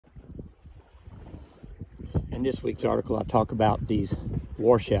In this week's article, I talk about these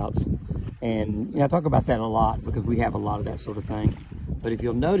washouts. And I talk about that a lot because we have a lot of that sort of thing. But if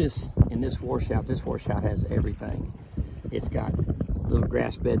you'll notice in this washout has everything. It's got little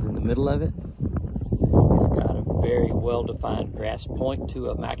grass beds in the middle of it. It's got a very well-defined grass point, two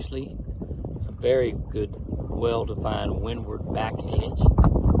of them actually. A very good, well-defined windward back edge.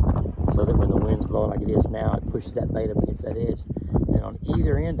 So that when the wind's blowing like it is now, it pushes that bait up against that edge. And on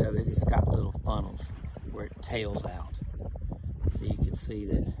either end of it, it's got little funnels where it tails out. So you can see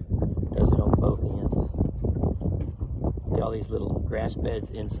that it does it on both ends. See all these little grass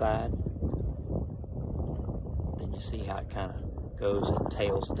beds inside? Then you see how it kind of goes and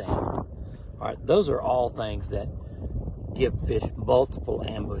tails down. All right, those are all things that give fish multiple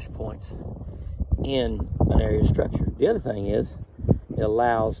ambush points in an area of structure. The other thing is, it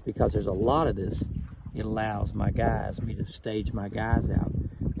allows, because there's a lot of this, it allows me to stage my guys out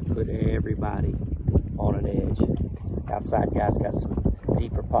and put everybody on an edge. Outside guy's got some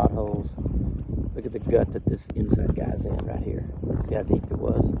deeper potholes. Look at the gut that this inside guy's in right here. See how deep it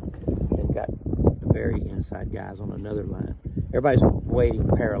was? And got the very inside guys on another line. Everybody's wading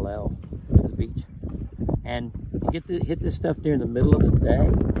parallel to the beach. And you hit this stuff during the middle of the day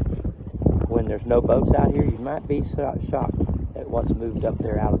when there's no boats out here, you might be shocked at what's moved up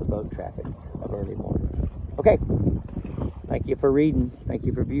there out of the boat traffic of early morning. Okay, thank you for reading. Thank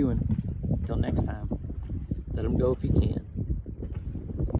you for viewing. Until next time, let them go if you can.